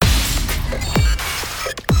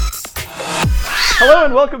Hello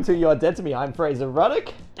and welcome to You're Dead to Me. I'm Fraser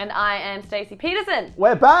Ruddock. And I am Stacey Peterson.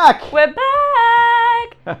 We're back! We're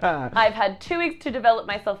back! I've had 2 weeks to develop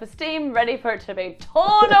my self-esteem, ready for it to be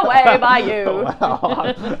torn away by you.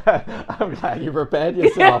 Wow. I'm glad you prepared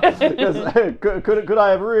yourself. 'Cause, could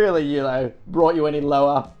I have really, brought you any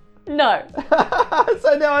lower? No.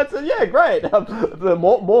 So now it's, great.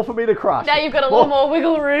 More for me to crush. Now you've got a little more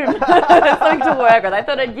wiggle room. Something to work with. I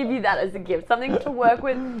thought I'd give you that as a gift. Something to work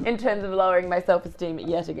with in terms of lowering my self-esteem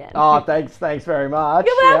yet again. Oh, thanks very much.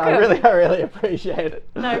 You're welcome. I really appreciate it.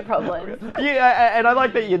 No problem. Yeah, and I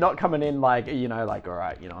like that you're not coming in like, all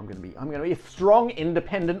right, I'm gonna be a strong,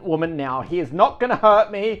 independent woman now. He is not gonna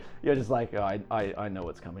hurt me. You're just like, oh, I know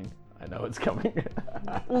what's coming. I know it's coming.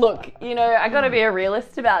 Look, I gotta be a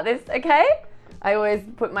realist about this, okay? I always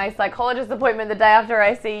put my psychologist appointment the day after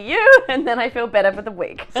I see you, and then I feel better for the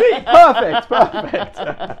week. See, perfect.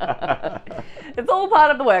 It's all part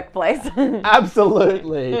of the workplace.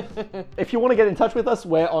 Absolutely. If you want to get in touch with us,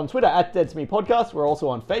 we're on Twitter at Dead to Me Podcast. We're also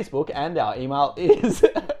on Facebook, and our email is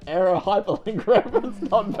error hyperlink reference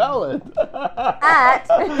not valid.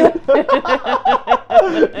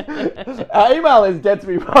 Our email is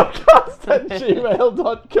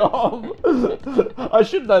deadtomepodcast@gmail.com. I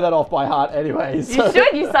should know that off by heart anyway. So. You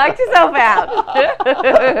should. You psyched yourself out.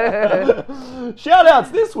 Shout outs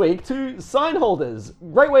this week to sign holders.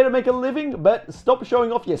 Great way to make a living, but stop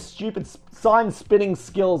showing off your stupid sign spinning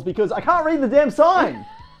skills because I can't read the damn sign.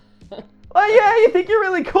 You think you're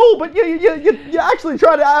really cool, but you're actually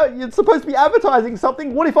you're supposed to be advertising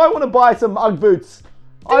something. What if I want to buy some Ugg boots?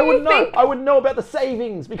 I would know about the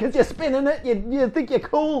savings because you're spinning it. You think you're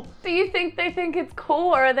cool. Do you think they think it's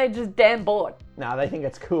cool, or are they just damn bored? No, they think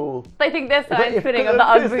it's cool. They think they're sign spinning of the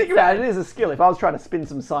Ugg boots. Think about it, it is a skill. If I was trying to spin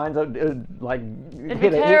some signs, it'd be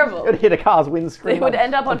terrible. It'd hit a car's windscreen. It would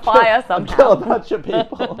end up on fire somehow. Kill a bunch of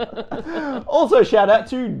people. Also, shout out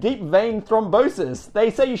to deep vein thrombosis. They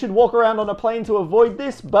say you should walk around on a plane to avoid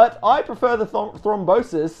this, but I prefer the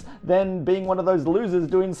thrombosis than being one of those losers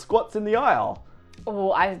doing squats in the aisle.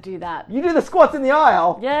 Oh, I do that. You do the squats in the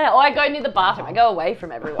aisle? Yeah, or I go near the bathroom. I go away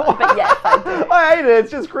from everyone. But yes, I do. I hate it.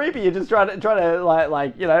 It's just creepy. You're just trying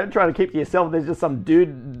to keep to yourself. There's just some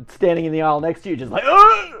dude standing in the aisle next to you, just like.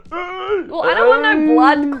 Well, I don't want no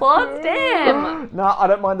blood clots. Damn. No, I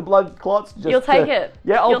don't mind the blood clots. Just You'll take it.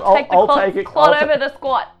 Yeah, I'll take it. Clot over the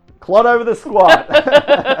squat. Clot over the squat.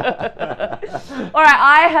 All right,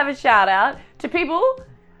 I have a shout out to people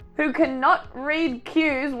who cannot read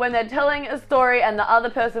cues when they're telling a story and the other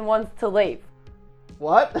person wants to leave.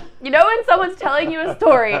 What? You know when someone's telling you a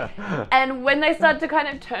story and when they start to kind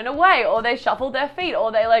of turn away or they shuffle their feet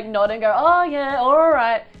or they nod and go, oh yeah, all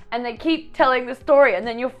right, and they keep telling the story and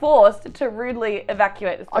then you're forced to rudely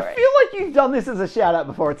evacuate the story. I feel like you've done this as a shout out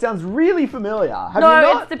before. It sounds really familiar. Have you no,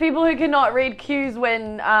 not? It's the people who cannot read cues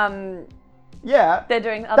when they're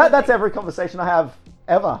doing other That's things. every conversation I have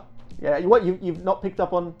ever. Yeah, you've not picked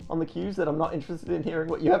up on the cues that I'm not interested in hearing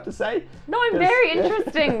what you have to say? No, I'm very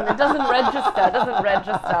interesting. It doesn't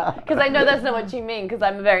register. Because I know that's not what you mean, because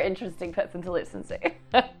I'm a very interesting person to listen to.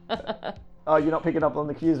 Oh, you're not picking up on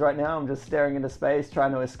the cues right now? I'm just staring into space,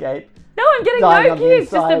 trying to escape. No, I'm getting no cues.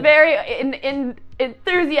 Just a very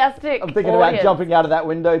enthusiastic I'm thinking audience. about jumping out of that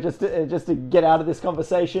window just to get out of this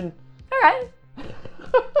conversation. All right.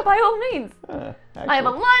 By all means. I have a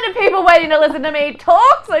line of people waiting to listen to me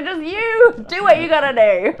talk, so just you do what you gotta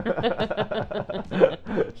do.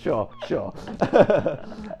 Sure.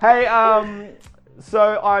 Hey,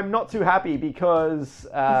 so I'm not too happy because...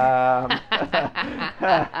 Well,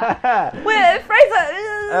 Fraser,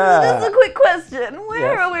 this is a quick question.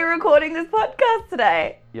 Where are we recording this podcast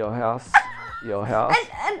today? Your house.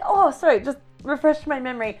 And sorry, just refresh my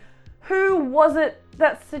memory. Who was it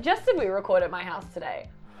that suggested we record at my house today?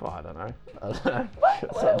 I don't know. What?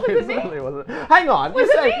 Was it me? Hang on. Was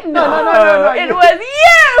it me? No. It was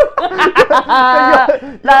you!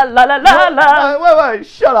 La la la la la. Wait,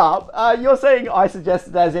 shut up. You're saying I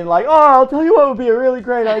suggested as in I'll tell you what would be a really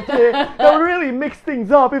great idea. That would really mix things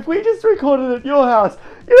up if we just recorded at your house.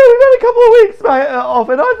 We've had a couple of weeks off,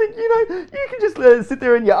 and I think, you can just sit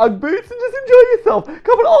there in your Ugg boots and just enjoy yourself.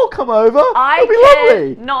 I'll come over. It'll be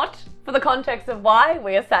lovely. Not for the context of why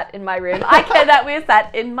we are sat in my room. I care that we are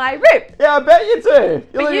sat in my room. Yeah, I bet you do.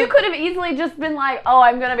 But you could have easily just been like, oh,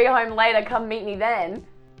 I'm going to be home later, come meet me then.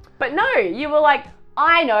 But no, you were like,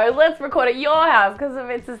 I know, let's record at your house because of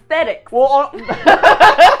its aesthetics. Well, to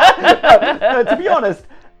be honest,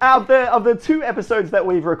 of the 2 episodes that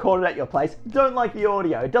we've recorded at your place, don't like the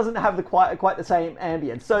audio. It doesn't have quite the same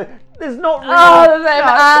ambience. So there's not really...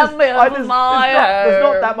 There's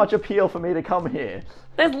not that much appeal for me to come here.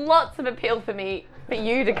 There's lots of appeal for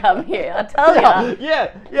you to come here. I tell you.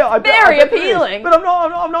 Yeah. Very bet there is. appealing. But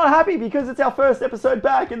I'm not happy because it's our first episode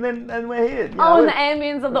back, and we're here. You know, And the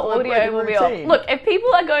ambience of the we're audio breaking will be routine. off. Look, if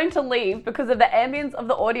people are going to leave because of the ambience of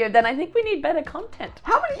the audio, then I think we need better content.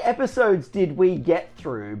 How many episodes did we get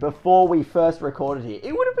through before we first recorded here?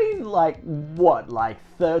 It would have been like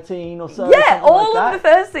 13 or so. Yeah, something all like of that. the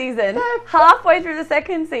first season, Yeah. halfway through the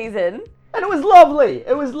second season. And it was lovely.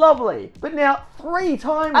 It was lovely. But now 3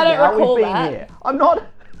 times I don't now recall we've been that. here. I'm not.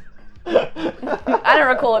 I don't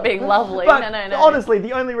recall it being lovely. But No. honestly,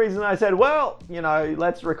 the only reason I said, well,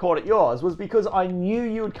 let's record at yours was because I knew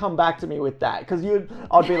you would come back to me with that. Because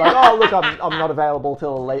I'd be like, oh, look, I'm not available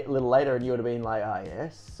till a little later. And you would have been like, oh,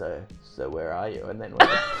 yes, so where are you? And then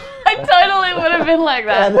I totally would have been like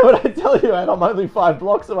that. and then when I tell you, and I'm only 5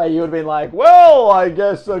 blocks away, you would have been like, well, I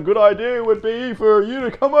guess a good idea would be for you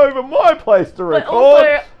to come over my place to But record.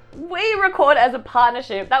 also, we record as a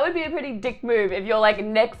partnership. That would be a pretty dick move if you're like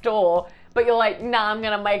next door, but you're like, nah, I'm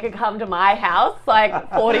gonna make her come to my house, like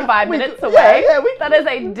 45 minutes away. That is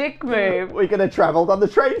a dick move. We could have travelled on the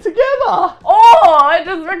train together. Or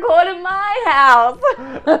just record in my house.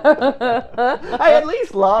 Hey, at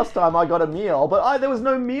least last time I got a meal, but there was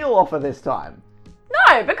no meal offer this time.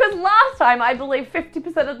 No, because last time I believe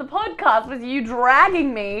 50% of the podcast was you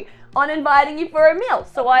dragging me on inviting you for a meal.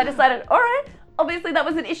 So I decided, all right, obviously that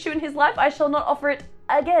was an issue in his life. I shall not offer it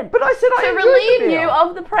again. But I said I to enjoyed the relieve meal. you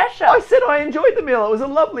of the pressure. I said I enjoyed the meal. It was a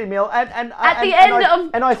lovely meal. And At the end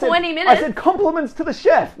of 20 I minutes. said compliments to the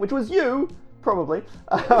chef, which was you, probably.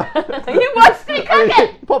 You watched me cook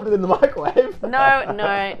it. Popped it in the microwave. No I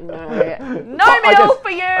meal guess- for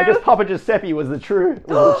you. I guess Papa Giuseppe was the true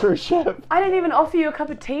chef. I didn't even offer you a cup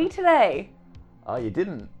of tea today. Oh, you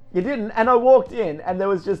didn't. You didn't. And I walked in, and there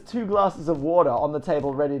was just 2 glasses of water on the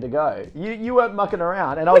table ready to go. You weren't mucking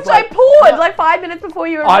around, and I was Which I like, poured like 5 minutes before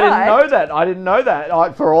you arrived. I didn't know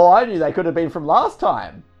that. For all I knew, they could have been from last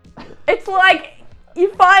time. It's like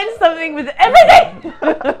you find something with everything.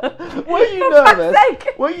 Were you For fuck's nervous? sake.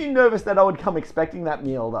 Were you nervous that I would come expecting that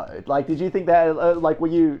meal though? Like, did you think that? Were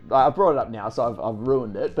you? I've brought it up now, so I've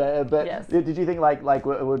ruined it. But Yes. did you think like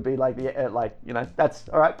it would be like the that's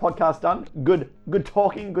all right? Podcast done. Good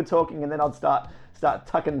talking, and then I'd start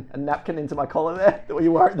tucking a napkin into my collar there. Were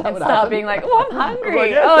you worried that And would start happen? being like, oh, I'm I was hungry.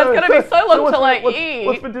 like, yeah, Oh, it's going to be so long what's till I for- eat.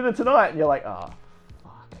 What's for dinner tonight? And you're like, oh,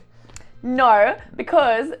 fuck. No,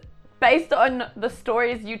 because based on the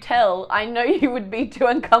stories you tell, I know you would be too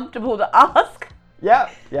uncomfortable to ask. Yeah.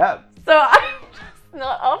 So I'm just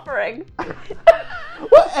not offering.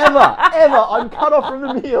 Whatever, I'm cut off from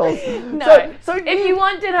the meals. No. So If you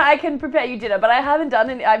want dinner, I can prepare you dinner, but I haven't done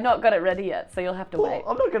it. I've not got it ready yet, so you'll have to wait.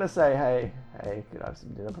 I'm not gonna say, hey, could I have some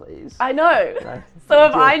dinner, please? I know. No. So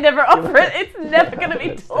if Do I it. never offer it, it's never going to be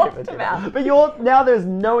Let's do talked it. about. But now there's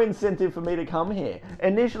no incentive for me to come here.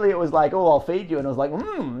 Initially, it was like, oh, I'll feed you, and I was like,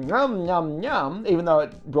 yum, yum, even though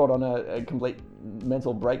it brought on a complete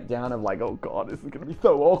mental breakdown of like, oh god, this is gonna be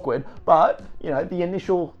so awkward. But the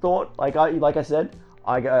initial thought, like I said,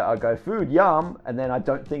 I go food, yum, and then I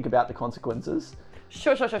don't think about the consequences.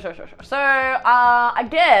 Sure. So, I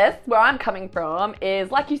guess where I'm coming from is,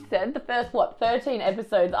 like you said, the first, 13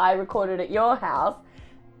 episodes I recorded at your house.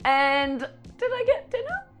 And did I get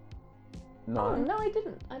dinner? No. Oh, no, I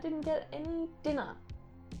didn't. I didn't get any dinner.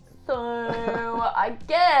 So, I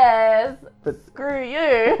guess, But- screw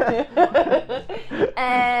you.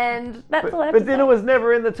 And that's all I have But to dinner say. was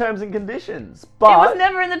never in the terms and conditions. It But was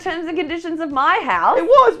never in the terms and conditions of my house. it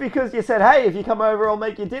was because you said, hey, if you come over, I'll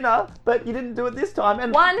make you dinner. But you didn't do it this time.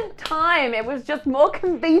 And One time, it was just more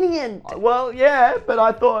convenient. well, yeah, but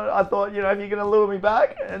I thought, if you're gonna lure me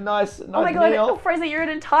back, a nice Oh my god, meal. Fraser, you're an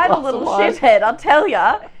entitled Glass of little wine. shithead, I'll tell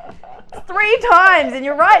ya. 3 times and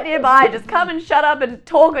you're right nearby. Just come and shut up and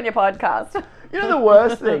talk on your podcast. The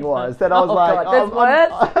worst thing was that I was Oh, like, God, there's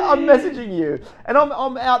worse? I'm messaging you, and I'm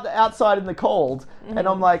outside in the cold, and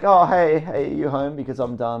I'm like, oh, hey, are you home? Because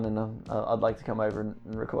I'm done, and I'd like to come over and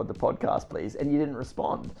record the podcast, please. And you didn't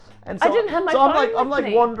respond. And so, I didn't have my so phone I'm with like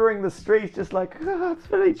me. wandering the streets, just like, oh, it's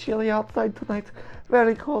very chilly outside tonight,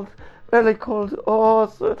 very cold. Really cold. Oh,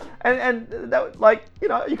 so, and that you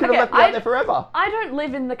could have Okay, left me out there forever. I don't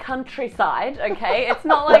live in the countryside, okay? It's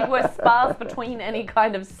not like we're sparse between any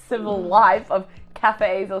kind of civil life of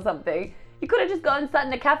cafes or something. You could have just gone and sat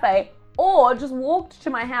in a cafe or just walked to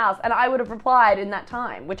my house and I would have replied in that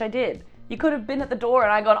time, which I did. You could have been at the door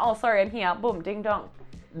and I gone, oh, sorry, I'm here. Boom, ding dong.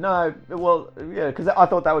 No, well, yeah, because I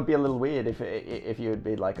thought that would be a little weird if you would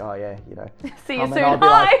be like, oh yeah, See you come and soon, I'll be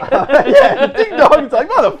hi. like, yeah, ding dong. It's like,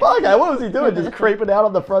 motherfucker, what was he doing? Just creeping out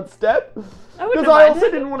on the front step? I wouldn't Because I have also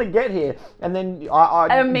minded. didn't want to get here, and then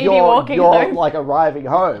And me be you're walking home. like arriving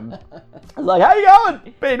home. I was like, how you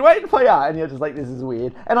going? Been waiting for you. And you're just like, this is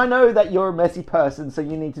weird. And I know that you're a messy person, so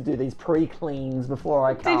you need to do these pre-cleans before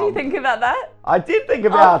I come. Did you think about that? I did think Oh,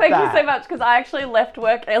 about thank that. you so much, because I actually left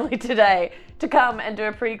work early today to come and do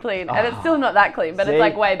a pre-clean. And it's still not that clean, but See? it's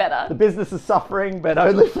like way better. The business is suffering, but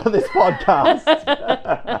only for this podcast.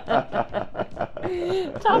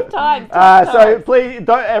 Tough times. So please,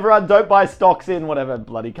 everyone don't buy stocks in whatever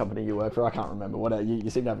bloody company you work for. I can't remember. Whatever. You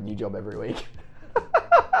seem to have a new job every week.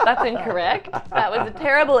 That's incorrect. That was a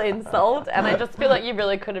terrible insult, and I just feel like you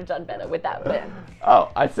really could have done better with that bit.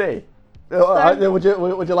 Oh, I see. Would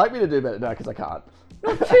you like me to do better? No, because I can't.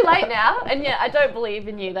 Too late now, and yeah, I don't believe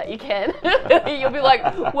in you that you can. You'll be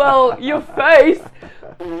like, well, your face.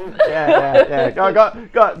 Yeah.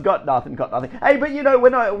 Got nothing. Hey, but you know,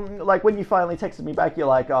 when you finally texted me back, you're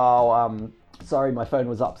like, oh, sorry, my phone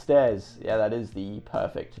was upstairs. Yeah, that is the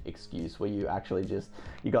perfect excuse where you actually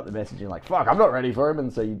you got the message and you're like, fuck, I'm not ready for him,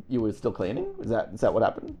 and so you were still cleaning. Is that what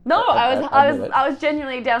happened? No, I was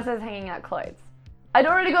genuinely downstairs hanging out clothes. I'd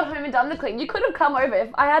already got home and done the clean. You could have come over.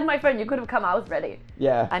 If I had my phone, you could have come. I was ready.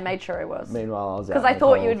 Yeah. I made sure I was. Meanwhile, I was out. Because I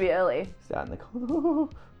thought you would be early. Out in the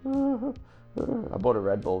cold. I bought a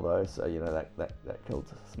Red Bull though, so you know that killed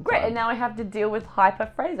some Great, time. and now I have to deal with Hyper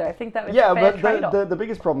Fraser. I think that was Yeah, a fair but trade-off. the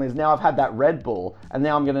biggest problem is now I've had that Red Bull, and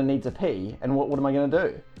now I'm going to need to pee, and what am I going to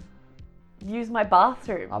do? Use my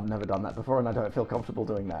bathroom. I've never done that before, and I don't feel comfortable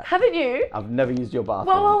doing that. Haven't you? I've never used your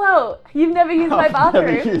bathroom. Whoa. You've never used my I've bathroom?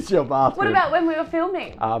 never used your bathroom. What about when we were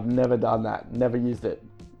filming? I've never done that. Never used it.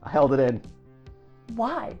 I held it in.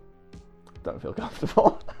 Why? Don't feel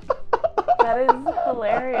comfortable. That is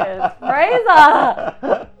hilarious.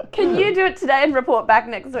 Fraser! Can you do it today and report back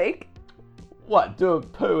next week? What? Do a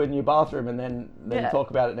poo in your bathroom and then Yeah. talk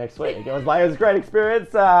about it next week? It was a great experience.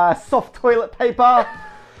 Soft toilet paper.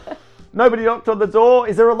 Nobody knocked on the door.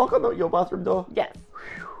 Is there a lock on your bathroom door? Yes.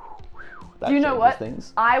 That Do you know changes what?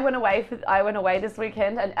 Things. I went away this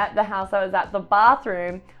weekend, and at the house I was at, the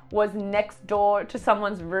bathroom was next door to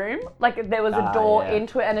someone's room. Like there was a door yeah.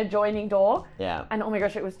 into it, an adjoining door. Yeah. And oh my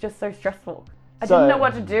gosh, it was just so stressful. I So- didn't know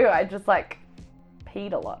what to do. I just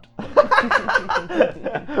peed a lot.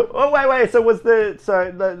 Oh wait. So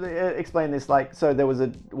explain this.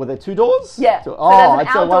 Were there two doors? Yeah. So, So there's an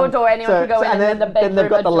outdoor door, anyone can go in, and then the then they've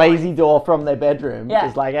got the bedroom lazy door from their bedroom. Yeah.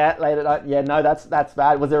 It's like late at night. Yeah, no, that's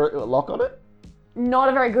bad. Was there a lock on it? Not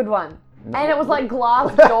a very good one. And it was like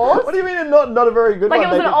glass doors. What do you mean not a very good Like one?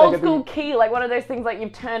 it was They an could- old they could school be- key, like one of those things like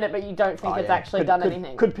you've turned it but you don't think Oh, it's yeah. actually Could- done could-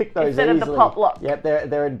 anything. Could pick those Instead easily. of the pop lock. Yep,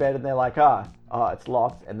 they're in bed and they're like, it's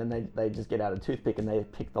locked, and then they just get out a toothpick and they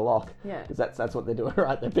pick the lock. Yeah. Because that's what they're doing,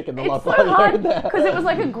 right? They're picking the It's lock so while you're hard in there. because it was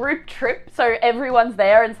like a group trip, so everyone's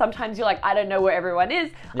there, and sometimes you're like, I don't know where everyone is.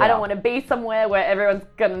 I Yeah. don't want to be somewhere where everyone's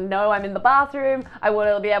gonna know I'm in the bathroom. I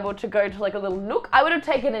want to be able to go to like a little nook. I would have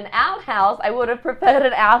taken an outhouse. I would have preferred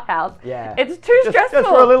an outhouse. Yeah. It's too stressful. Just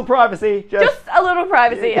for a little privacy. Just a little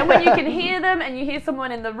privacy. And when you can hear them and you hear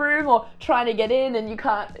someone in the room or trying to get in and you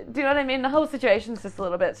can't, do you know what I mean? The whole situation's just a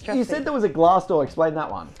little bit stressful. You said there was a glass door. Explain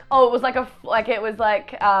that one. Oh, it was like a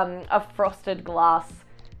frosted glass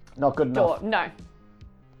Not good door. enough. No.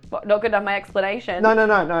 What, not good enough my explanation. No. Or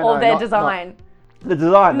no, their not- design. The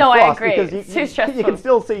design. No, the I frost, agree. Because It's too stressful. You can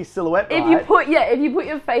still see silhouette. If you put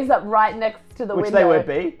your face up right next to the Which window. they would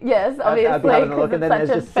be. Yes, obviously, I'd be having a look, because and then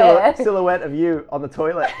it's there's such just a fair. silhouette of you on the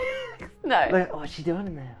toilet. No, Like, what's she doing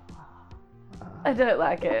in there? I don't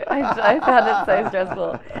like it. I found it so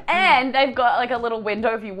stressful. And they've got like a little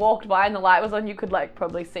window. If you walked by and the light was on, you could like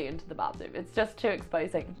probably see into the bathroom. It's just too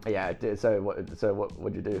exposing. Yeah. It did. So what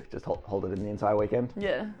would you do? Just hold it in the entire weekend?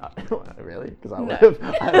 Yeah. Really? Because I No. would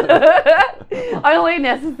have.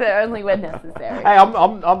 Only when necessary. Hey,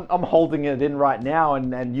 I'm holding it in right now,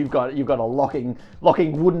 and you've got a locking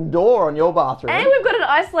wooden door on your bathroom. And we've got an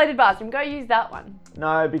isolated bathroom. Go use that one.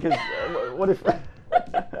 No, because what if?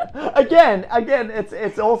 Again,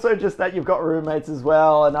 it's also just that you've got roommates as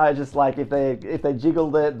well, and I just like if they jiggle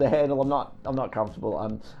the handle, I'm not comfortable.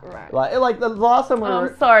 I'm Right. like the last time we Oh, were.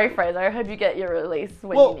 I'm sorry, Fraser. I hope you get your release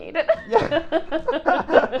when Well, you need it.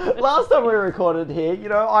 Yeah. Last time we recorded here,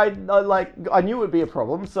 I knew it would be a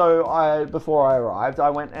problem, so before I arrived, I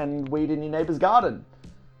went and weeded in your neighbour's garden.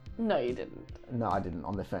 No, you didn't. No, I didn't,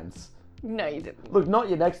 on the fence. No, you didn't. Look, not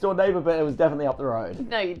your next door neighbour, but it was definitely up the road.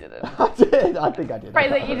 No, you didn't. I did. I think I did.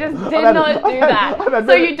 Fraser, you just I've did had- not I've do had- that. I've had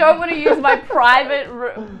So many- you don't want to use my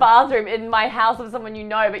private bathroom in my house of someone you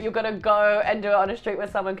know, but you're going to go and do it on a street where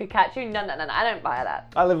someone could catch you? No, I don't buy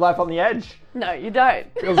that. I live life on the edge. No, you don't.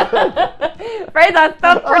 Feels good. Fraser,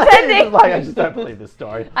 stop pretending. I just don't believe this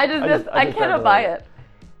story. I just cannot don't buy believe it.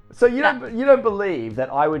 So you don't believe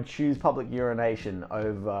that I would choose public urination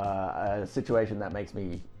over a situation that makes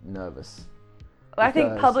me nervous? I think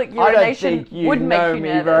Because public I don't urination think you would make know you me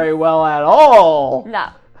nervous. very well at all. No.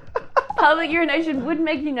 Public urination would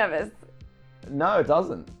make you nervous. No, it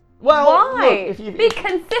doesn't. Well, Why? look, if you Be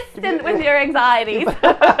consistent with your anxieties.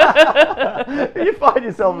 if you find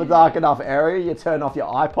yourself in a dark enough area, you turn off your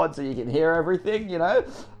iPod so you can hear everything.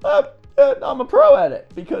 I'm a pro at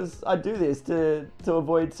it because I do this to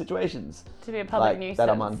avoid situations To be a public nuisance. that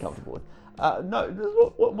I'm uncomfortable with.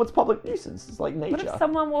 No, what's public nuisance? It's like nature. What if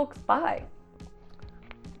someone walks by?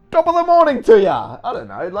 Top of the morning to ya. I don't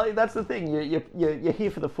know. Like that's the thing. You're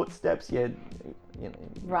here for the footsteps. You know.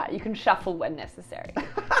 Right, you can shuffle when necessary.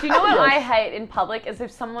 Do you know what Yes. I hate in public is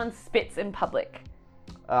if someone spits in public.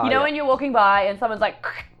 Oh, You know yeah. when you're walking by and someone's like,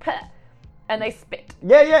 and they spit.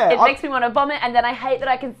 Yeah. It makes me want to vomit, and then I hate that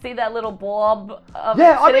I can see that little blob of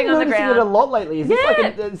Yeah, I've sitting been on the noticing ground. it a lot lately. Is this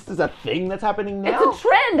Yeah. this is a thing that's happening now? It's a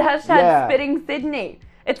trend. Hashtag Yeah. spitting Sydney.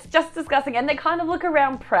 It's just disgusting, and they kind of look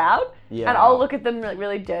around proud. Yeah. And I'll look at them like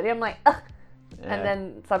really dirty. I'm like, ugh. Yeah. And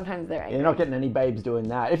then sometimes they're angry. You're not getting any babes doing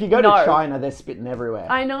that. If you go No. to China, they're spitting everywhere.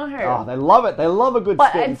 I know. Oh, they love it. They love a good But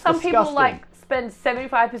spit. and It's some people disgusting. like spend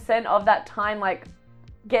 75% of that time like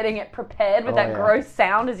getting it prepared with Oh, that yeah. gross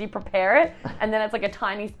sound as you prepare it, and then it's like a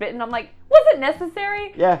tiny spit, and I'm like, was it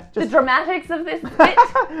necessary? Yeah, The just dramatics of this spit,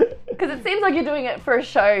 because it seems like you're doing it for a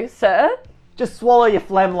show, sir. just swallow your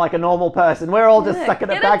phlegm like a normal person. We're all just Yeah, sucking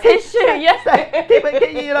get it back. a tissue, yeah. Keep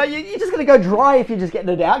it. You're just gonna go dry if you're just getting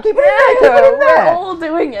it out. Keep it Yeah, in there. Keep it in we're there. all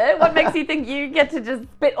doing it. What makes you think you get to just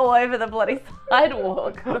spit all over the bloody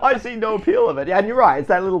sidewalk? I see no appeal of it. Yeah, and you're right. It's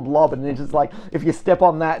that little blob, and it's just like if you step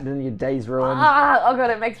on that, then your day's ruined. Oh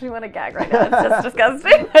god, it makes me want to gag right now. It's just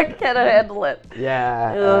disgusting. I cannot handle it.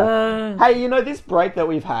 Yeah. Ugh. Hey, this break that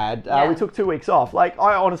we've had, Yeah. we took 2 weeks off. Like,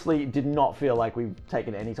 I honestly did not feel like we've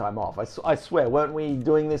taken any time off. I swear, weren't we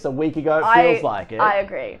doing this a week ago? It feels like it. I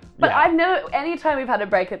agree. But Yeah. I've never, anytime we've had a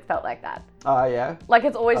break, it's felt like that. Yeah. Like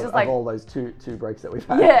it's always Of just like, all those two breaks that we've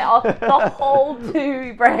had. yeah, the whole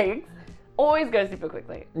 2 breaks always goes super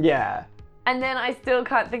quickly. Yeah. And then I still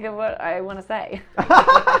can't think of what I want to say.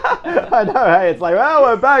 I know, hey, it's like, well,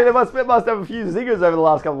 we're back. They must have a few zingers over the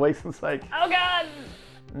last couple of weeks. It's like, Oh god!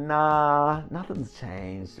 nah, nothing's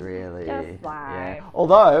changed really. Just life. Yeah.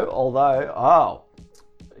 Although,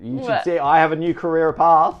 you should What? see, I have a new career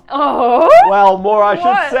path. Oh! Well, more I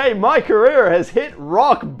What? should say, my career has hit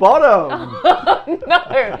rock bottom.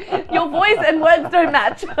 No, your voice and words don't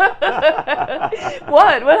match.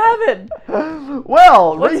 What? What happened?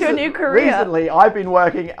 Well, What's your new career? Recently, I've been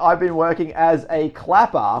working as a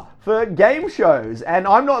clapper for game shows, and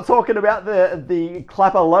I'm not talking about the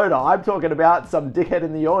clapper loader. I'm talking about some dickhead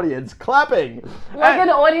in the audience clapping. Like And-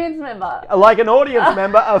 an audience member. like an audience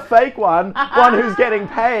member, a fake one who's getting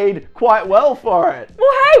paid quite well for it.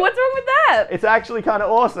 Well, hey, what's wrong with that? It's actually kind of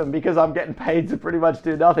awesome because I'm getting paid to pretty much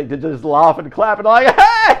do nothing, to just laugh and clap and like,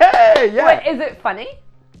 hey, yeah. Wait, is it funny?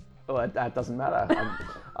 Well, that doesn't matter.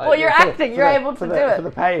 Well, you're acting, you're able to do it. For the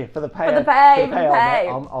pay.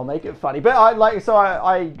 I'll make it funny. But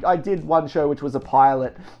I did one show which was a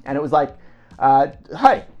pilot, and it was like,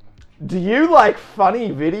 hey, do you like funny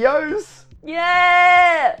videos?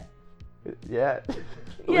 Yeah! Yeah.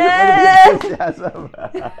 Yes! Look at the enthusiasm. I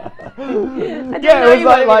didn't Yeah, know it was you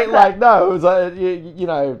wanted me to like no, it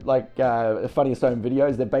was Funniest Home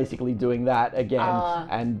Videos. They're basically doing that again,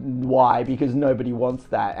 and why? Because nobody wants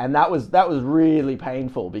that, and that was really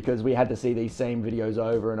painful because we had to see these same videos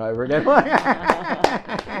over and over again. But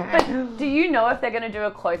do you know if they're going to do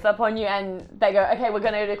a close-up on you and they go, okay, we're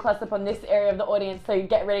going to do a close-up on this area of the audience, so you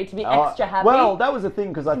get ready to be extra happy? Well, that was the thing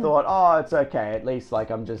because I thought, it's okay. At least like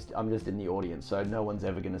I'm just in the audience, so no one's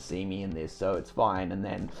ever going to see me in this, so it's fine. And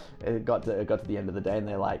then it got to the end of the day, and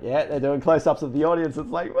they're like, yeah, they're doing close-ups of the audience. It's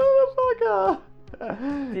like, motherfucker.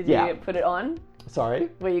 Did Yeah. you put it on? Sorry.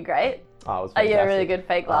 Were you great? Oh, it was Are you a fantastic. really good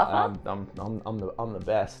fake laugher? I'm the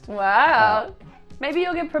best. Wow. Maybe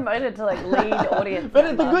you'll get promoted to like lead audience But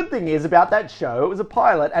member. the good thing is about that show, it was a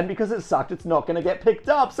pilot, and because it sucked, it's not going to get picked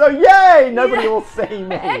up. So yay! Nobody will see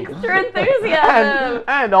me. Extra enthusiasm.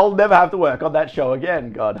 and I'll never have to work on that show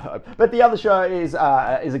again, God hope. But the other show is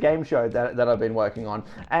a game show that I've been working on,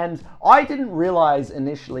 and I didn't realize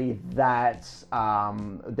initially that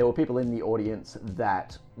there were people in the audience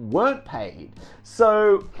that weren't paid.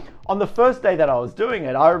 So on the first day that I was doing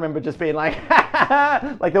it, I remember just being like,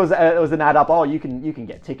 like there was an ad up, oh, you can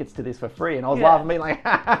get tickets to this for free, and I was laughing, being like,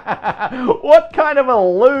 what kind of a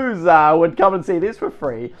loser would come and see this for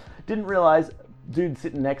free? Didn't realize dude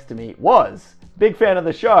sitting next to me was big fan of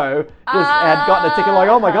the show, just had gotten a ticket like,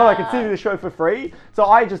 oh my god, I can see the show for free. So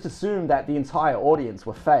I just assumed that the entire audience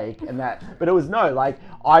were fake and that, but it was no, like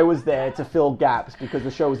I was there to fill gaps because the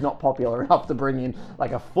show was not popular enough to bring in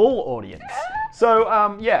like a full audience.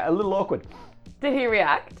 So yeah, a little awkward. Did he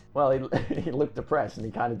react? Well, he looked depressed and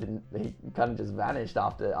he kind of didn't, he kind of just vanished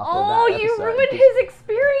after that Oh, episode. you ruined his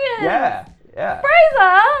experience. Yeah.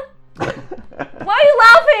 Fraser! Why are you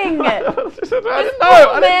laughing?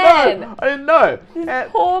 I didn't know.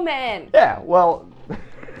 This poor man. Yeah, well,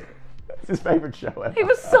 it's his favorite show ever. He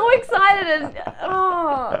was so excited and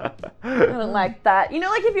I don't like that. You know,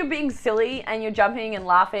 like if you're being silly and you're jumping and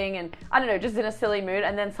laughing and I don't know, just in a silly mood,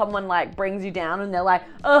 and then someone like brings you down and they're like,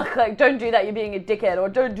 ugh, like don't do that, you're being a dickhead, or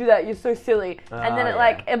don't do that, you're so silly. And then it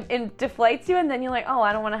like it deflates you, and then you're like, oh,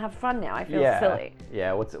 I don't want to have fun now. I feel silly.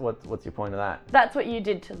 Yeah. What's your point of that? That's what you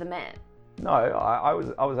did to the man. No, I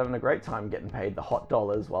was having a great time getting paid the hot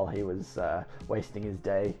dollars while he was wasting his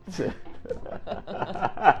day.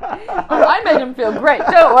 I made him feel great.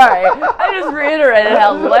 Don't worry. I just reiterated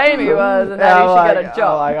how lame he was and that he should get a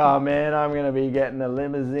job. I'm like, oh man, I'm gonna be getting a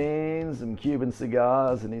limousine, some Cuban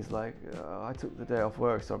cigars, and he's like, I took the day off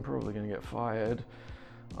work, so I'm probably gonna get fired.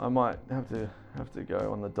 I might have to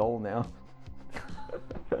go on the dole now.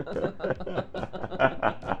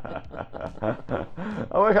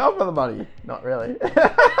 I work hard for the money. Not really.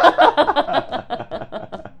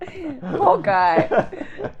 Poor guy.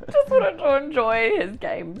 Just wanted to enjoy his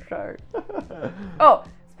game show. Oh,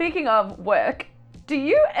 speaking of work, do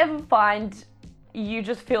you ever find you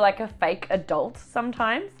just feel like a fake adult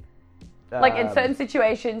sometimes? Like in certain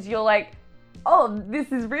situations, you're like, oh,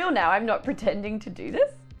 this is real now. I'm not pretending to do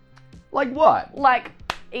this. Like what? Like,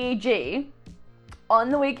 e.g., on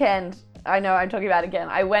the weekend, I know I'm talking about it again,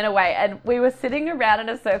 I went away and we were sitting around in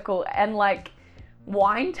a circle and like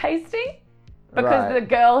wine tasting because the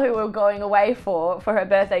girl who we were going away for her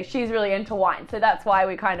birthday, she's really into wine. So that's why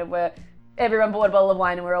we kind of were, everyone bought a bottle of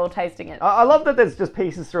wine and we're all tasting it. I love that there's just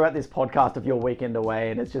pieces throughout this podcast of your weekend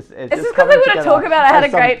away, and it's just because I want to talk about I had a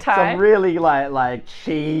great time. Some really like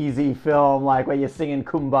cheesy film, like where you're singing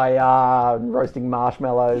Kumbaya and roasting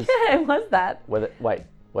marshmallows. Yeah, it was that.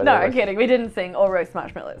 No, I'm kidding. We didn't sing or roast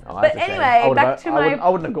marshmallows. Oh, but anyway, back to my... I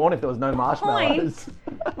wouldn't have gone if there was no marshmallows.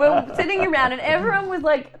 We're sitting around and everyone was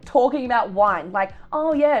like talking about wine. Like,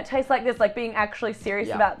 oh yeah, it tastes like this. Like being actually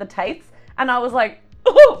serious about the tastes. And I was like,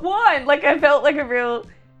 oh, wine. Like I felt like a real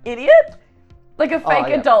idiot. Like a fake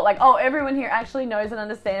adult. Like, oh, everyone here actually knows and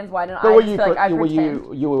understands wine. And I just feel like I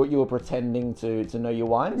pretend. You were pretending to know your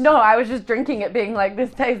wines? No, I was just drinking it being like,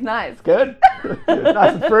 this tastes nice. Good.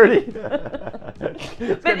 Nice and fruity.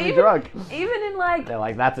 It's but even drunk. Even in like... They're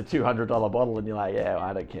like, that's a $200 bottle. And you're like, yeah, well,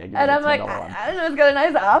 I don't care. Give and I'm like, I don't know, it's got a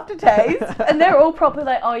nice aftertaste. And they're all probably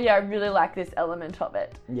like, oh yeah, I really like this element of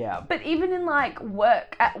it. Yeah. But even in like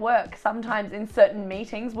at work, sometimes in certain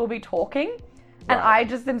meetings, we'll be talking. And I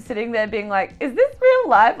just am sitting there being like, is this real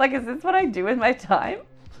life? Like, is this what I do with my time?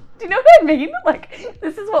 Do you know what I mean? Like,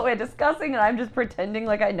 this is what we're discussing and I'm just pretending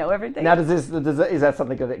like I know everything. Now, is that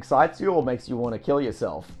something that excites you or makes you want to kill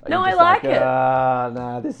yourself? No, I like it.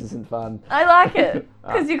 Nah, this isn't fun. I like it.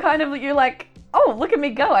 Because you're like, oh, look at me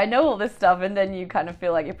go. I know all this stuff. And then you kind of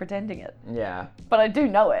feel like you're pretending it. Yeah. But I do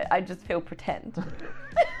know it. I just feel pretend.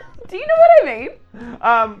 Do you know what I mean?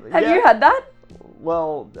 Have you had that?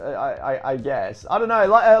 Well, I guess. I don't know.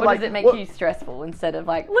 Or does it make you stressful instead of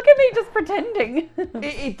like, look at me just pretending?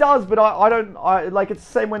 It does, but I don't, like, it's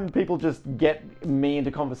the same when people just get me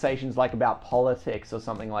into conversations like about politics or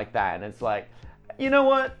something like that. And it's like, you know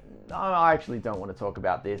what? I actually don't want to talk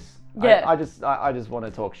about this. Yeah. I just want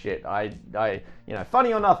to talk shit.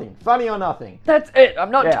 Funny or nothing. Funny or nothing. That's it.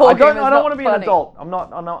 I'm not talking. I don't want to be an adult. I'm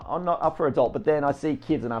not up for adult. But then I see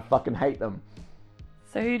kids and I fucking hate them.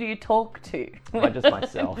 So who do you talk to? Just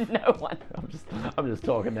myself. No one. I'm just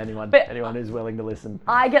talking to anyone who's willing to listen.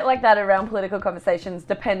 I get like that around political conversations,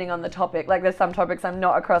 depending on the topic. Like there's some topics I'm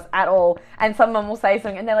not across at all, and someone will say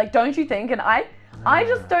something, and they're like, "Don't you think?" And I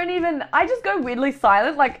just don't even. I just go weirdly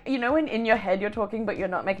silent. Like when in your head you're talking but you're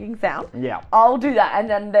not making sound. Yeah. I'll do that, and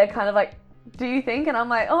then they're kind of like, "Do you think?" And I'm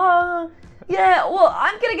like, "Oh, yeah. Well,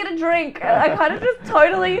 I'm gonna get a drink." And I kind of just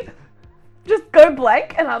totally. Just go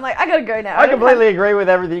blank, and I'm like, I gotta go now. I completely agree with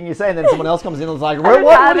everything you say, and then someone else comes in and is like, what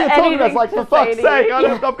are you talking about? It's like, for fuck's sake, I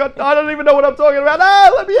don't even know what I'm talking about.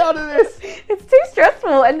 Let me out of this. It's too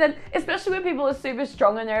stressful, and then, especially when people are super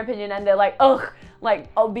strong in their opinion, and they're like, ugh, like,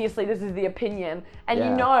 obviously this is the opinion. And you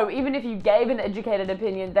Yeah. know, even if you gave an educated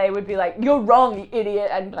opinion, they would be like, you're wrong, you idiot,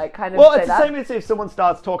 and like kind of Well, say it's the that. same as if someone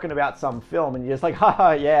starts talking about some film and you're just like,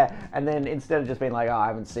 haha, yeah. And then instead of just being like, oh, I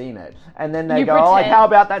haven't seen it. And then they You go, oh, like, pretend. how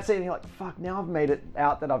about that scene? And you're like, fuck, now I've made it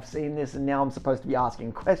out that I've seen this and now I'm supposed to be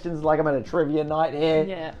asking questions like I'm at a trivia night here.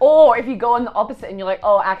 Yeah. Or if you go on the opposite and you're like,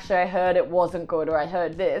 oh, actually, I heard it wasn't good, or I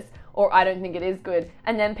heard this, or I don't think it is good,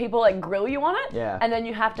 and then people like grill you on it, Yeah. and then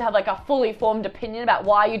you have to have like a fully formed opinion about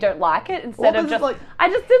why you don't like it instead Well, of this is just like- I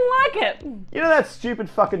just didn't like it. You know that stupid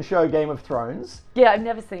fucking show Game of Thrones? Yeah, I've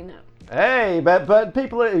never seen it. Hey, but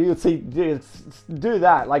people you see do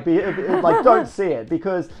that like like don't see it,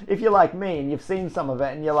 because if you're like me and you've seen some of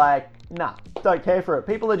it and you're like, nah, don't care for it.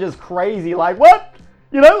 People are just crazy like, what?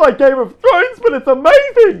 You don't like Game of Thrones, but it's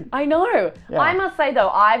amazing. I know. Yeah. I must say though,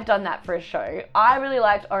 I've done that for a show. I really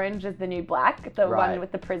liked Orange is the New Black, the Right. one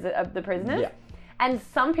with the prisoners. Yeah. And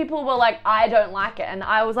some people were like, I don't like it, and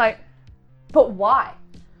I was like, but why?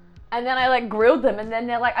 And then I like grilled them, and then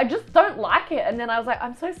they're like, I just don't like it. And then I was like,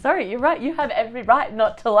 I'm so sorry, you're right. You have every right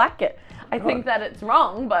not to like it. I think that it's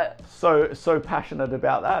wrong, but So passionate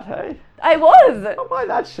about that, hey? I was. Not by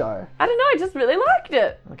that show. I don't know. I just really liked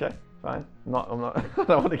it. Okay, fine. I'm not. I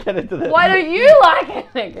don't want to get into that. Why don't you like it?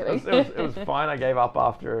 No, kidding. It was fine. I gave up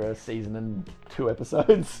after a season and 2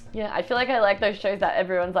 episodes. Yeah, I feel like I like those shows that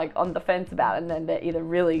everyone's like on the fence about, and then they're either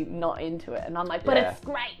really not into it, and I'm like, but Yeah. it's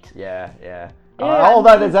great. Yeah, yeah. Yeah,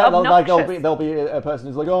 Although there's that, like obnoxious. there'll be a person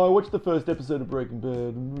who's like, oh, I watched the first episode of Breaking Bad. I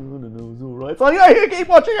don't know, it's all right. It's like, yeah, you keep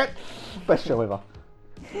watching it. Best show ever.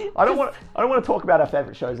 I don't want to talk about our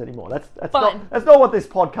favorite shows anymore. That's Fine. not what this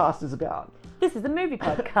podcast is about. This is a movie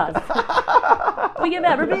podcast. We give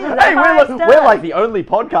out reviews. Hey, at 5 we're stars. like the only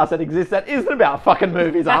podcast that exists that isn't about fucking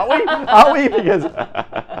movies, aren't we? Aren't we? Because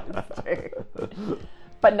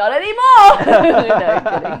But not anymore.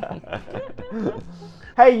 No, kidding.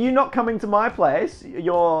 hey, you not coming to my place?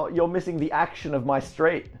 You're missing the action of my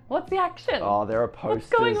street. What's the action? Oh, there are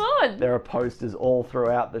posters. What's going on? There are posters all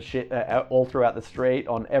throughout the all throughout the street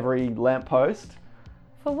on every lamppost.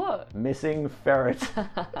 For what? Missing ferret.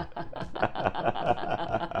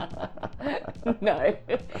 No.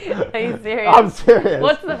 Are you serious? I'm serious.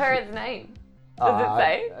 What's the ferret's name? Does it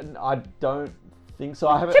say? I don't think so.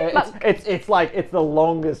 I haven't. Chipmunk. It's like it's the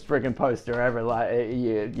longest friggin' poster ever. Like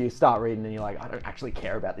you start reading and you're like, I don't actually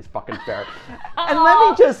care about this fucking ferret. And let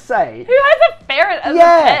me just say, Who has a ferret as a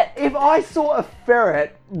yeah, pet? if I saw a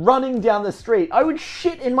ferret running down the street, I would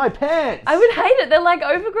shit in my pants. I would hate it. They're like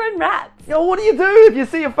overgrown rats. You know, what do you do if you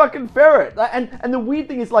see a fucking ferret? And the weird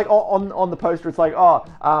thing is, like, on the poster, it's like,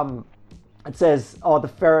 it says,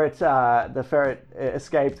 the ferret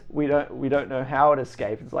escaped. We don't know how it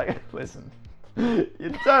escaped. It's like, listen,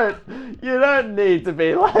 you don't need to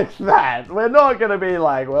be like that. We're not gonna be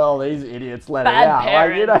like, well, these idiots let Bad it out.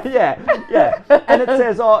 Like, you know, parents. yeah. And it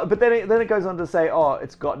says, but then it goes on to say,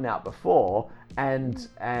 it's gotten out before, and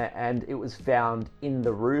it was found in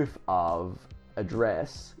the roof of a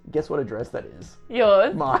dress. Guess what address that is?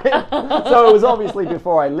 Yours. Mine. So it was obviously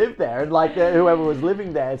before I lived there, and like whoever was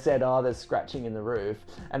living there said, there's scratching in the roof,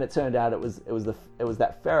 and it turned out it was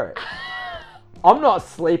that ferret. I'm not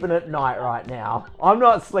sleeping at night right now. I'm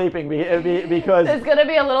not sleeping because There's gonna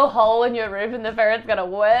be a little hole in your roof, and the ferret's gonna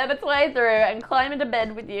web its way through and climb into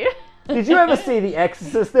bed with you. Did you ever see The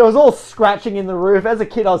Exorcist? There was all scratching in the roof. As a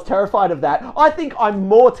kid, I was terrified of that. I think I'm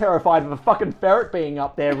more terrified of a fucking ferret being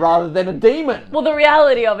up there rather than a demon. Well, the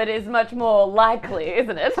reality of it is much more likely,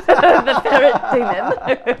 isn't it? The ferret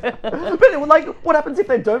demon. But like, what happens if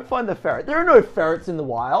they don't find the ferret? There are no ferrets in the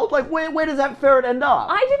wild. Like, where does that ferret end up?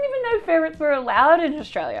 I didn't even know ferrets were allowed in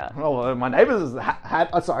Australia. Oh, my neighbours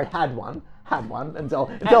had one until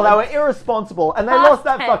they were irresponsible and they lost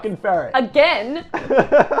that tense. fucking ferret. Again,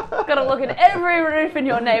 gotta look at every roof in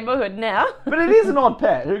your neighbourhood now. But it is an odd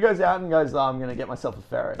pet. Who goes out and goes, I'm going to get myself a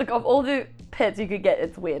ferret? Look, of all the pets you could get,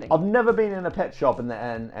 it's weird. I've never been in a pet shop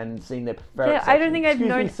and seen their ferret Yeah, I section. don't think I've Excuse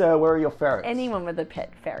known me, sir, where are your ferrets? Anyone with a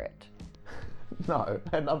pet ferret. No,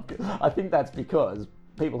 and I think that's because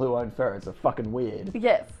people who own ferrets are fucking weird.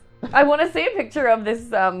 Yes. I want to see a picture of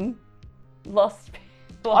this lost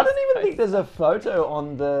I don't even think there's a photo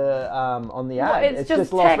on the ad. it's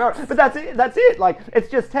just lost text. ferret. But that's it. Like, it's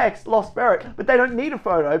just text, lost ferret. But they don't need a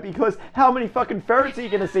photo because how many fucking ferrets are you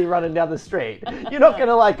going to see running down the street? You're not going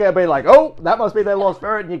to be like, oh, that must be their lost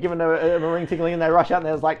ferret, and you're giving a ring tingling, and they rush out and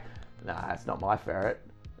they're like, nah, that's not my ferret.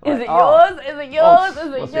 Is Like, it yours? Is it yours? Is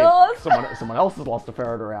let's it see. yours? Someone else has lost a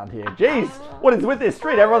ferret around here. Jeez, what is with this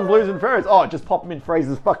street? Everyone's losing ferrets. Oh, just pop them in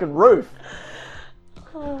Fraser's fucking roof.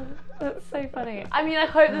 Oh, that's so funny. I mean, I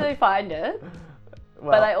hope that they find it.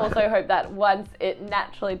 But I also hope that once it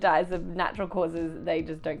naturally dies of natural causes, they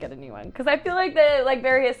just don't get a new one. Because I feel like they're like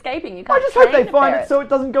very escaping. You can't. I just hope they train a find ferret. it so it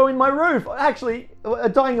doesn't go in my roof. Actually,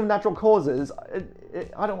 dying of natural causes.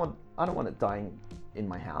 I don't want it dying in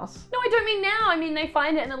my house. No, I don't mean now. I mean they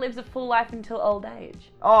find it and it lives a full life until old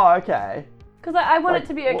age. Oh, okay. Because I want it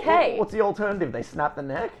to be okay. What's the alternative? They snap the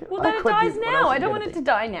neck? Well, then it dies now. I don't want it to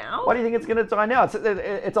die now. Why do you think it's going to die now?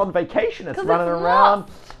 It's on vacation. It's 'Cause running it's around.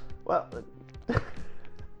 lost. Well, It's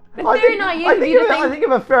very naive of you to think. I think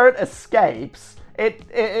if a ferret escapes,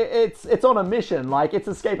 it's on a mission. Like it's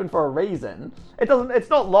escaping for a reason. It's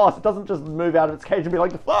not lost. It doesn't just move out of its cage and be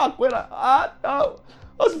like, "Fuck, where I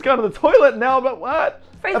was just going to the toilet now." But what?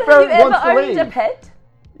 Fraser, A have ferret you ever wants to owned leave. a pet?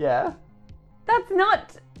 Yeah, That's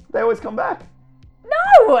not. they always come back.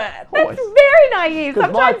 No, that's Always. very naive. 'Cause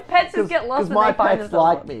Sometimes pets just get lost Because and my they find pets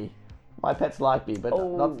themselves. like me. My pets like me, but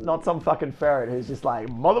Oh. not some fucking ferret who's just like,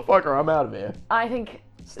 "Motherfucker, I'm out of here." I think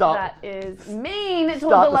Stop. that is mean towards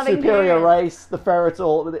Start a the loving superior parent. race. The ferrets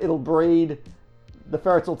it'll breed. The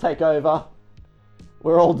ferrets will take over.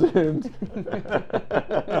 We're all doomed.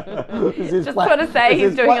 Just want to say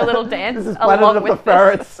he's doing a little dance This is Planet along of with the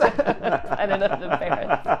Ferrets. Planet of the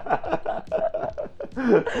Ferrets.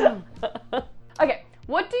 Okay,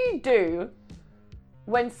 what do you do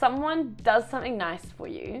when someone does something nice for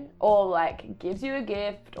you, or like gives you a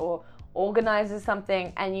gift, or organizes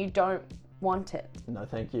something, and you don't want it? No,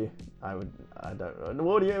 thank you. I don't.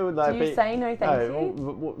 What do you? Like, Do you say no, thank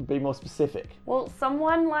you? Be more specific. Well,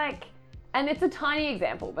 someone like, and it's a tiny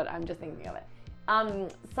example, but I'm just thinking of it.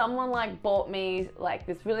 Someone like bought me like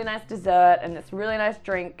this really nice dessert and this really nice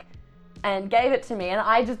drink and gave it to me, and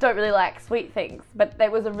I just don't really like sweet things, but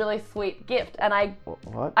it was a really sweet gift and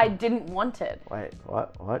What? I didn't want it. Wait,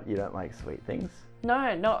 what? You don't like sweet things?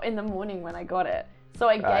 No, not in the morning when I got it. So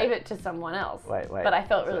I gave it to someone else. Wait. But I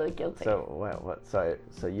felt really guilty. So what?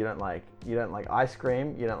 So you don't like ice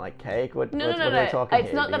cream? You don't like cake? What? No, what no, are no. we talking It's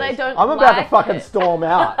here? not that I Because don't I'm about to like fucking it. storm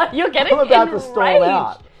out. You're getting I'm about to enraged. storm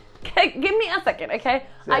out. Okay, give me a second, okay?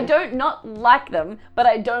 See? I don't not like them, but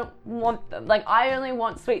I don't want them. Like, I only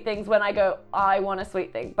want sweet things when I go, I want a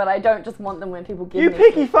sweet thing, but I don't just want them when people give You me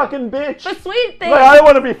picky sweet fucking bitch. things. For sweet things, Wait, I don't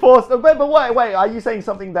want to be forced. But wait. Are you saying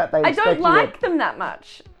something that they I expect don't you like to... them that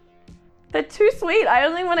much. They're too sweet. I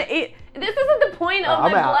only want to eat. This isn't the point of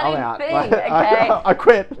I'm the out. bloody I'm out. thing, okay? I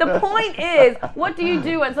quit. The point is, what do you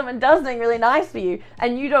do when someone does something really nice for you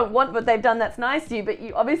and you don't want what they've done that's nice to you, but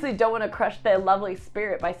you obviously don't want to crush their lovely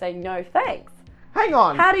spirit by saying no thanks? Hang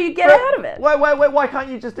on. How do you get out of it? Wait. Why can't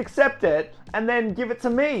you just accept it and then give it to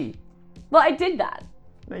me? Well, I did that.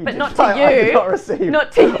 No, you But didn't. not to I did you. not receive.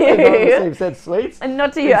 Not to I did not you. receive said sweets. And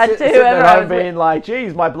not to you, and to Sitting whoever at I home was with. being like,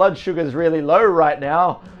 geez, my blood sugar's really low right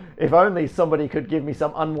now. If only somebody could give me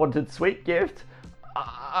some unwanted sweet gift.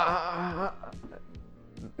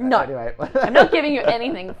 No. Anyway. I'm not giving you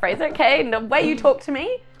anything, Fraser, okay? And the way you talk to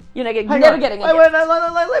me, you're never Hang never on. getting a Wait, gift.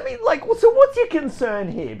 let me, like, so what's your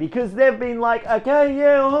concern here? Because they've been like, okay,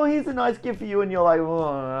 yeah, oh, here's a nice gift for you, and you're like,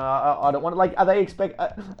 oh, I don't want to, like, are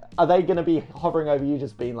they going to be hovering over you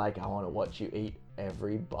just being like, I want to watch you eat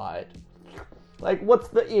every bite? Like, what's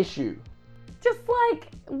the issue? Just like,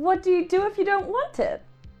 what do you do if you don't want it?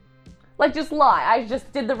 Like, just lie. I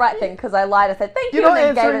just did the right thing because I lied. I said thank you, You're not and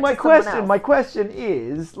then gave answering it my to someone question. else. My question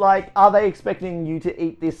is, like, are they expecting you to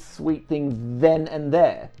eat this sweet thing then and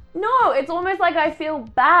there? No, it's almost like I feel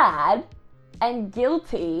bad and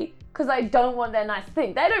guilty because I don't want their nice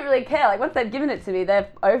thing. They don't really care. Like, once they've given it to me, they're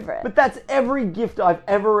over it. But that's every gift I've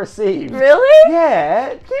ever received. Really?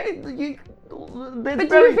 Yeah. But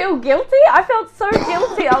do you feel guilty? I felt so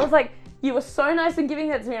guilty. I was like, you were so nice in giving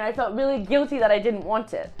that to me, and I felt really guilty that I didn't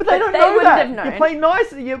want it. But they don't know wouldn't that. have known. You play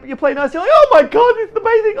nice. You play nice. You're like, oh my god, it's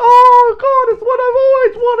amazing. Oh god, it's what I've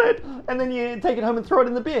always wanted. And then you take it home and throw it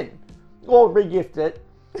in the bin, or regift it.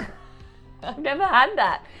 I've never had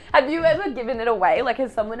that. Have you ever given it away? Like,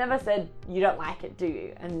 has someone ever said, you don't like it, do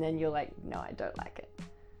you? And then you're like, no, I don't like it.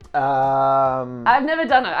 I've never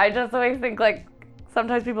done it. I just always think, like,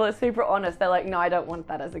 sometimes people are super honest. They're like, no, I don't want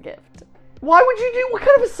that as a gift. Why would you do? What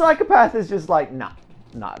kind of a psychopath is just like, nah,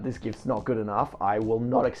 this gift's not good enough. I will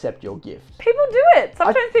not accept your gift. People do it.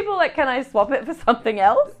 Sometimes people are like, can I swap it for something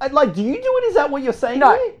else? Like, do you do it? Is that what you're saying?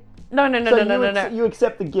 No. here? No. So you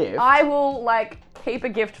accept the gift. I will, like, keep a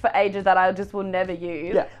gift for ages that I just will never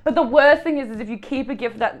use. Yeah. But the worst thing is if you keep a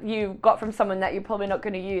gift that you got from someone that you're probably not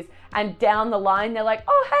going to use, and down the line they're like,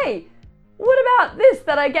 oh, hey, what about this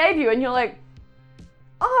that I gave you? And you're like,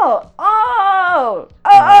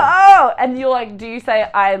 and you're like, do you say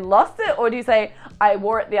I lost it, or do you say I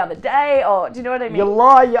wore it the other day, or do you know what I mean? You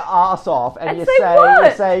lie your ass off and you say say,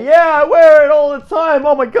 what? yeah, I wear it all the time.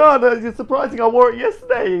 Oh my god, it's surprising I wore it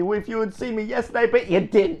yesterday. If you had seen me yesterday, but you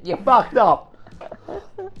didn't. You fucked up.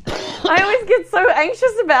 I always get so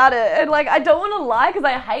anxious about it, and like I don't want to lie because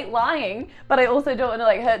I hate lying, but I also don't want to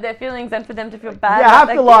like hurt their feelings and for them to feel bad. You have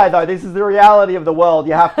to lie though. This is the reality of the world.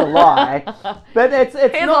 You have to lie. But it's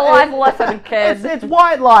Here's not a life lesson, kids. It's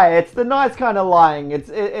white lie. It's the nice kind of lying. It's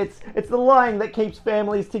the lying that keeps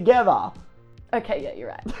families together. Okay, yeah, you're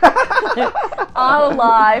right. I'll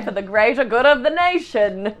lie for the greater good of the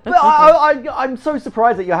nation. But I'm so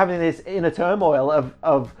surprised that you're having this inner turmoil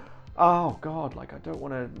of oh god, like I don't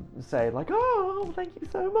want to say like, oh, thank you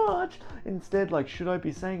so much. Instead, like, should I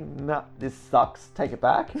be saying, nah, this sucks, take it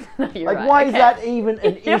back? You're like, right, why okay. is that even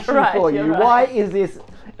an You're issue right, for you're you? right. Why is this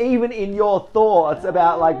even in your thoughts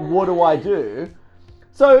about like, what do I do?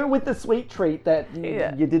 So with the sweet treat that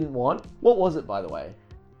Yeah. you didn't want, what was it, by the way?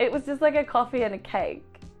 It was just like a coffee and a cake.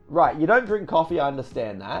 Right, you don't drink coffee, I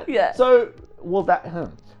understand that. Yeah. So, well,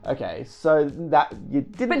 okay, so that you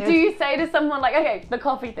didn't. But do you say to someone like, okay, the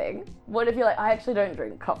coffee thing, what if you're like, I actually don't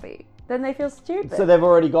drink coffee? Then they feel stupid. So they've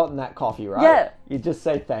already gotten that coffee, right? Yeah. You just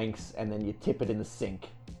say thanks and then you tip it in the sink.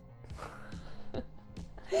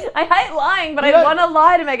 I hate lying, but You I don't- want to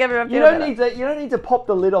lie to make everyone feel You don't better. need to pop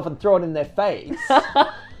the lid off and throw it in their face.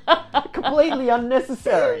 Completely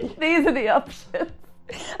unnecessary. These are the options.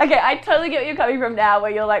 Okay, I totally get where you're coming from now,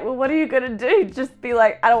 where you're like, well, what are you going to do? Just be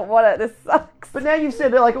like, I don't want it, this sucks. But now you've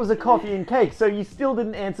said it like it was a coffee and cake, so you still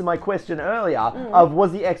didn't answer my question earlier of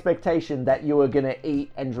was the expectation that you were going to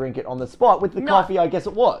eat and drink it on the spot? With the coffee, I guess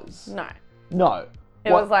it was. No. No.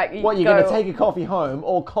 It was like, what, you're going to take a coffee home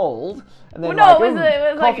all cold and then Well, no, like,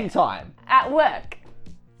 it was coffee like- time. At work.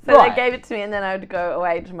 So Right. they gave it to me, and then I would go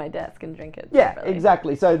away to my desk and drink it. Yeah, separately.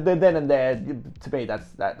 exactly. So then and there, to me,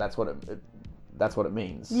 that's what it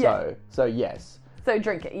means. Yeah. So yes. So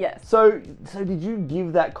drink it, yes. So did you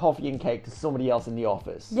give that coffee and cake to somebody else in the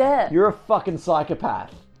office? Yeah. You're a fucking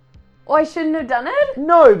psychopath. Oh, I shouldn't have done it?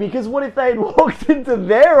 No, because what if they'd walked into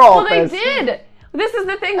their Well, they office? did. This is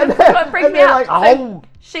the thing And that's they're- what freaked and me they're out. like, So "Oh."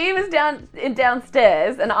 she was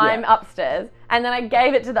downstairs, and I'm Yeah. upstairs. And then I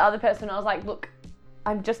gave it to the other person. I was like, look,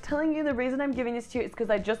 I'm just telling you the reason I'm giving this to you is because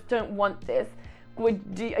I just don't want this. I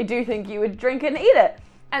do think you would drink it and eat it.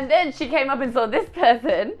 And then she came up and saw this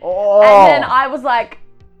person. Oh. And then I was like,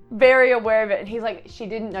 very aware of it. And he's like, she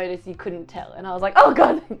didn't notice, you couldn't tell. And I was like, oh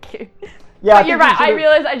God, thank you. Yeah, I But you're think you right. I should've-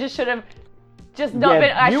 realized I just should have just not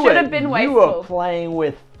been, I should have been You were wasteful. playing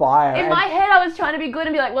with fire. In my head, I was trying to be good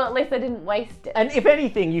and be like, well, at least I didn't waste it. And if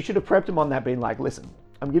anything, you should have prepped him on that, being like, listen,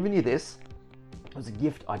 I'm giving you this. It was a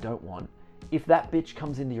gift I don't want. If that bitch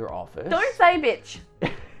comes into your office... Don't say bitch.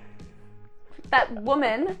 That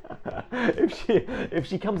woman, if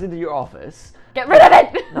she comes into your office... get rid of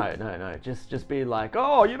it. No. Just be like,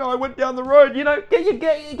 oh, I went down the road. Get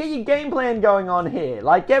your game plan going on here.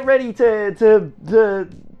 Like, get ready to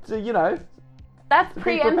That's Be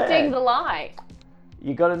preempting prepared. the lie.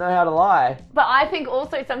 You got to know how to lie. But I think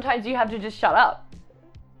also sometimes you have to just shut up.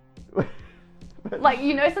 Like,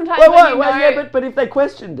 sometimes But if they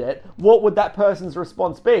questioned it, what would that person's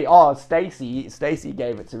response be? Oh, Stacy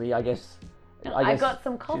gave it to me. I guess. I got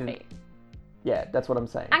some she coffee. didn't- Yeah, that's what I'm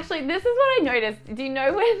saying. Actually, this is what I noticed. Do you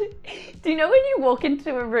know when you walk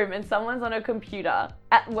into a room and someone's on a computer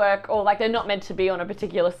at work, or like they're not meant to be on a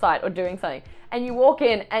particular site or doing something, and you walk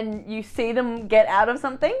in and you see them get out of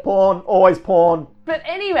something? Porn, always porn. But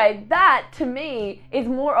anyway, that to me is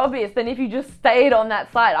more obvious than if you just stayed on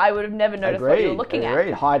that site. I would have never noticed what you were looking at.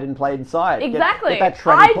 Agreed. Hide and play inside. Exactly. Get that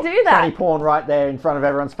tranny I do that. tranny porn right there in front of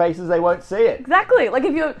everyone's faces. They won't see it. Exactly. Like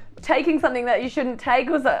if you're taking something that you shouldn't take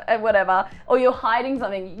or whatever, or you're hiding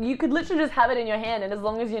something, you could literally just have it in your hand, and as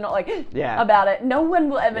long as you're not like Yeah. about it, no one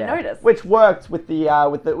will ever Yeah. notice. Which worked with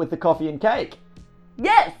the coffee and cake.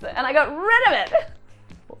 Yes, and I got rid of it.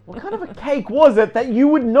 What kind of a cake was it that you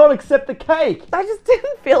would not accept the cake? I just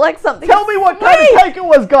didn't feel like something. Tell me what kind of cake it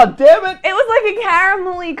was, goddammit! It was like a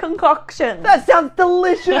caramelly concoction. That sounds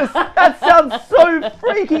delicious! That sounds so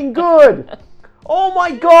freaking good! Oh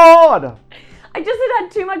my god! I just had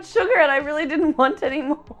too much sugar, and I really didn't want any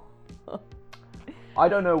more. I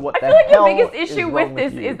don't know what I the feel like hell the biggest is issue wrong with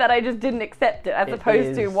this you. is that I just didn't accept it, as It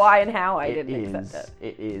opposed to is- why and how I didn't accept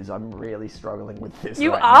it. It is. I'm really struggling with this.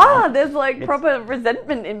 You right are. now. There's like proper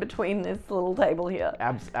resentment in between this little table here.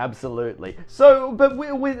 Absolutely. So, but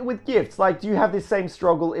with gifts, like, do you have this same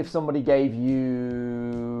struggle if somebody gave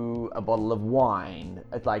you a bottle of wine.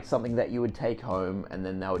 It's like something that you would take home, and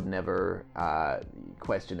then they would never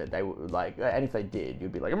question it. They would like, and if they did,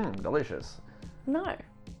 you'd be like, delicious. No.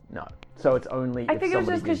 No. So it's only. I think it was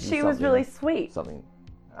just because she was really sweet. Something.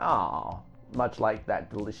 Oh, much like that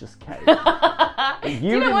delicious cake.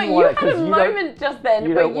 You know what? You had a moment just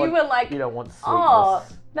then where you were like, you don't want sweetness. oh,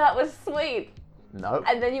 that was sweet. Nope.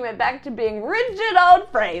 And then you went back to being rigid old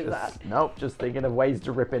Fraser. Just thinking of ways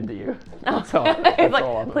to rip into you. That's all. It's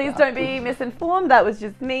like, please don't be misinformed. That was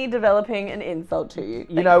just me developing an insult to you.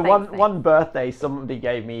 You know, one birthday, somebody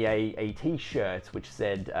gave me a T-shirt which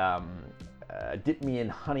said, "Dip me in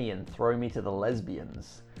honey and throw me to the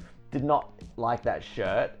lesbians." Did not like that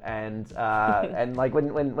shirt, and and like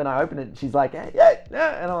when I opened it, she's like, yeah,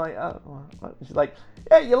 and I'm like, oh, what? She's like,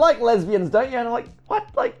 yeah, you like lesbians, don't you? And I'm like, what?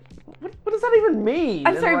 Like, what does that even mean?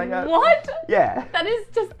 I'm sorry, like, what? Yeah. That is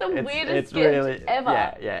just the weirdest gift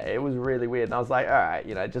ever. Yeah, it was really weird, and I was like, all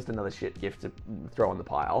right, just another shit gift to throw in the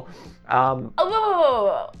pile.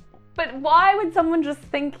 Whoa. But why would someone just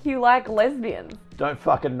think you like lesbians? Don't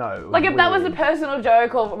fucking know. Like, if that was a personal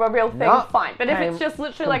joke or a real thing, fine. But if it's just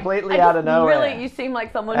literally like, completely out of nowhere. Really, you seem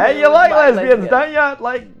like someone Hey, who you like likes lesbians, don't you?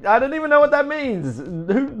 Like, I don't even know what that means.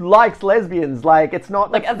 Who likes lesbians? Like, it's not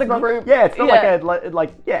like as a group. Yeah, it's not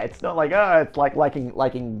it's not like it's like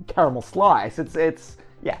liking caramel slice. It's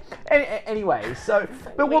yeah. Anyway, so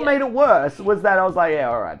but what made it worse was that I was like, yeah,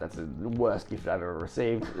 all right, that's the worst gift I've ever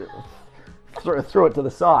received. Threw it to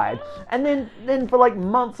the side, and then for like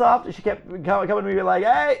months after, she kept coming to me like,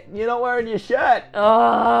 "Hey, you're not wearing your shirt."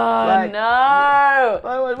 Oh like,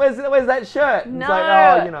 no! Where's that shirt? No. It's like,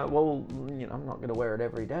 I'm not gonna wear it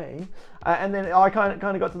every day. And then I kind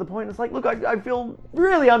of got to the point. It's like, look, I feel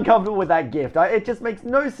really uncomfortable with that gift. It just makes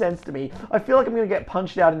no sense to me. I feel like I'm gonna get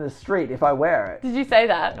punched out in the street if I wear it. Did you say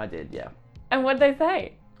that? I did, yeah. And what'd they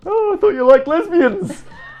say? Oh, I thought you liked lesbians.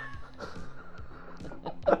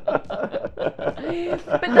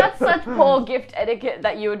 But that's such poor gift etiquette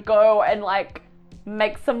that you would go and like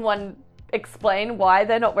make someone explain why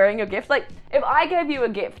they're not wearing your gift. Like, if I gave you a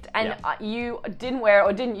gift and you didn't wear it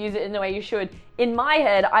or didn't use it in the way you should, in my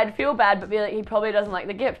head I'd feel bad but be like, he probably doesn't like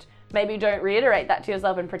the gift. Maybe don't reiterate that to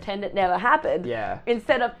yourself and pretend it never happened. Yeah.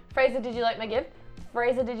 Instead of, Fraser, did you like my gift?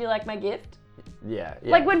 Fraser, did you like my gift? Yeah.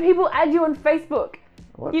 Like when people add you on Facebook.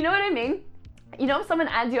 What? You know what I mean? You know if someone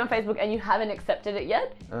adds you on Facebook and you haven't accepted it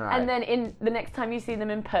yet, right. and then in the next time you see them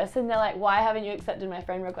in person, they're like, why haven't you accepted my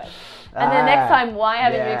friend request? And then next time, why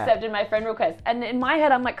haven't you accepted my friend request? And in my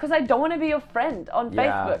head, I'm like, because I don't want to be your friend on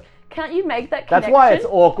Facebook. Can't you make that connection? That's why it's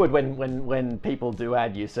awkward when people do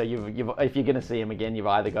add you. So you've if you're going to see them again, you've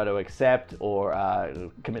either got to accept or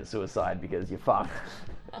commit suicide because you're fucked.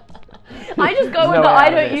 I just go with I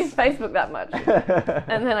don't use Facebook that much,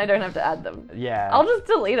 and then I don't have to add them. Yeah. I'll just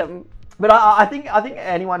delete them. But I think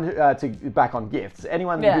anyone to back on gifts,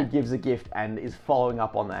 anyone who gives a gift and is following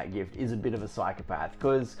up on that gift is a bit of a psychopath.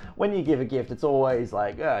 Because when you give a gift, it's always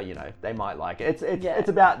like, they might like it. It's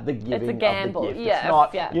about the giving. It's a gamble. Of the gift. Yeah, it's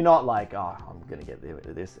not. You're not like, I'm gonna get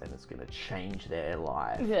this and it's gonna change their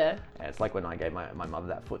life. Yeah. And it's like when I gave my mother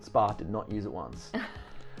that foot spa, did not use it once.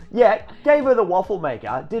 Yeah, gave her the waffle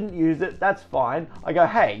maker, didn't use it, that's fine. I go,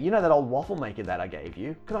 hey, you know that old waffle maker that I gave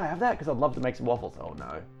you? Could I have that? Because I'd love to make some waffles. Oh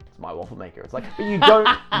no, it's my waffle maker. It's like, but you don't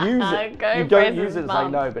use it. You don't use it. It's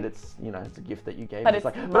like, no, but it's, it's a gift that you gave me. It's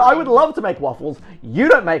like, but I would love to make waffles. You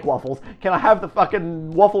don't make waffles. Can I have the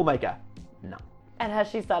fucking waffle maker? No. And has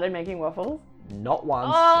she started making waffles? Not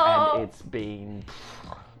once, and it's been...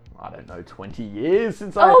 I don't know, 20 years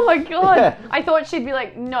since I... Oh my god! Yeah. I thought she'd be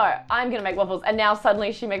like, no, I'm gonna make waffles, and now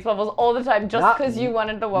suddenly she makes waffles all the time just because you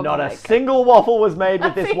wanted the waffle maker. Not a single waffle was made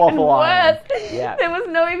with this waffle iron. Yeah. There was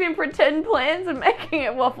no even pretend plans of making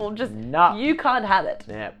it waffle, just you can't have it.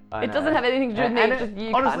 Yeah, it doesn't have anything to do with me, just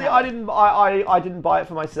you honestly, can't have I didn't buy it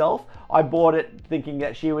for myself. I bought it thinking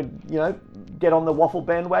that she would, get on the waffle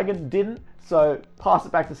bandwagon, didn't, so pass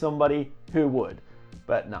it back to somebody who would.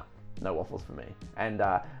 But no waffles for me. And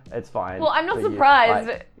it's fine. Well, I'm not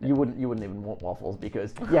surprised. You wouldn't even want waffles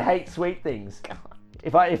because you hate sweet things. God.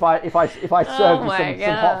 If I served you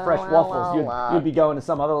some hot fresh waffles, you'd be going to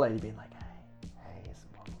some other lady being like, hey, here's some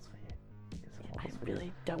waffles for you. Here's some waffles for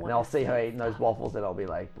you. Don't want and I'll see her eating those waffles and I'll be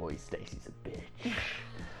like, boy, Stacey's a bitch.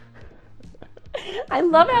 I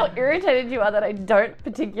love how irritated you are that I don't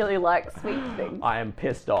particularly like sweet things. I am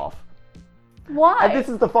pissed off. Why? And this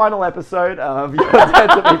is the final episode of your Dead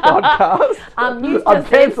to Me podcast. News just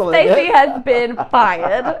said Stacey has been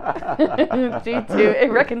fired due to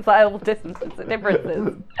irreconcilable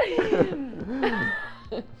differences.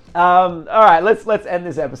 All right, let's end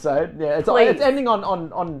this episode. Yeah, it's ending on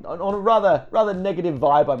a rather negative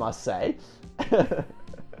vibe, I must say.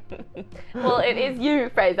 Well, it is you,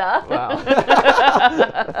 Fraser. Wow.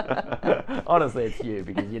 Honestly, it's you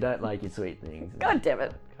because you don't like your sweet things. God damn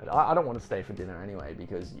it. I don't want to stay for dinner anyway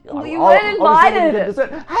because Well, you weren't invited. Get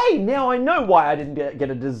dessert. Hey, now I know why I didn't get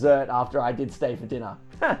a dessert after I did stay for dinner.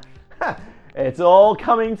 It's all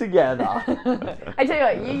coming together. I tell you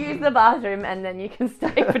what, you use the bathroom and then you can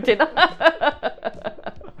stay for dinner.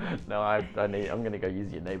 No, I'm going to go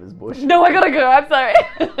use your neighbour's bush. No, I gotta go. I'm sorry.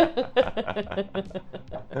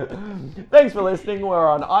 Thanks for listening. We're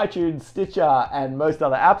on iTunes, Stitcher, and most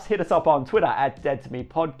other apps. Hit us up on Twitter at Dead to Me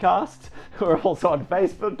Podcast. We're also on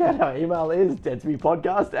Facebook, and our email is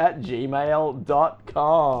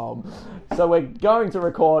deadtomepodcast@gmail.com. So we're going to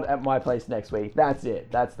record at my place next week. That's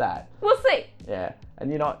it. That's that. We'll see. Yeah, and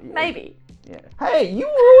you're not. Maybe. Yeah. Hey, you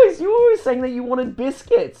were always saying that you wanted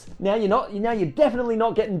biscuits. Now you're not. Now you're definitely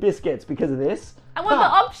not getting biscuits because of this. I want the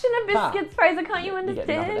option of biscuits, Fraser. Can't you You get nothing.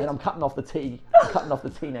 understand? And I'm cutting off the tea. I'm cutting off the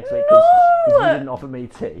tea next week because you didn't offer me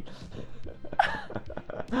tea.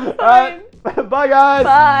 All right. Bye, guys.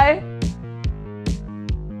 Bye.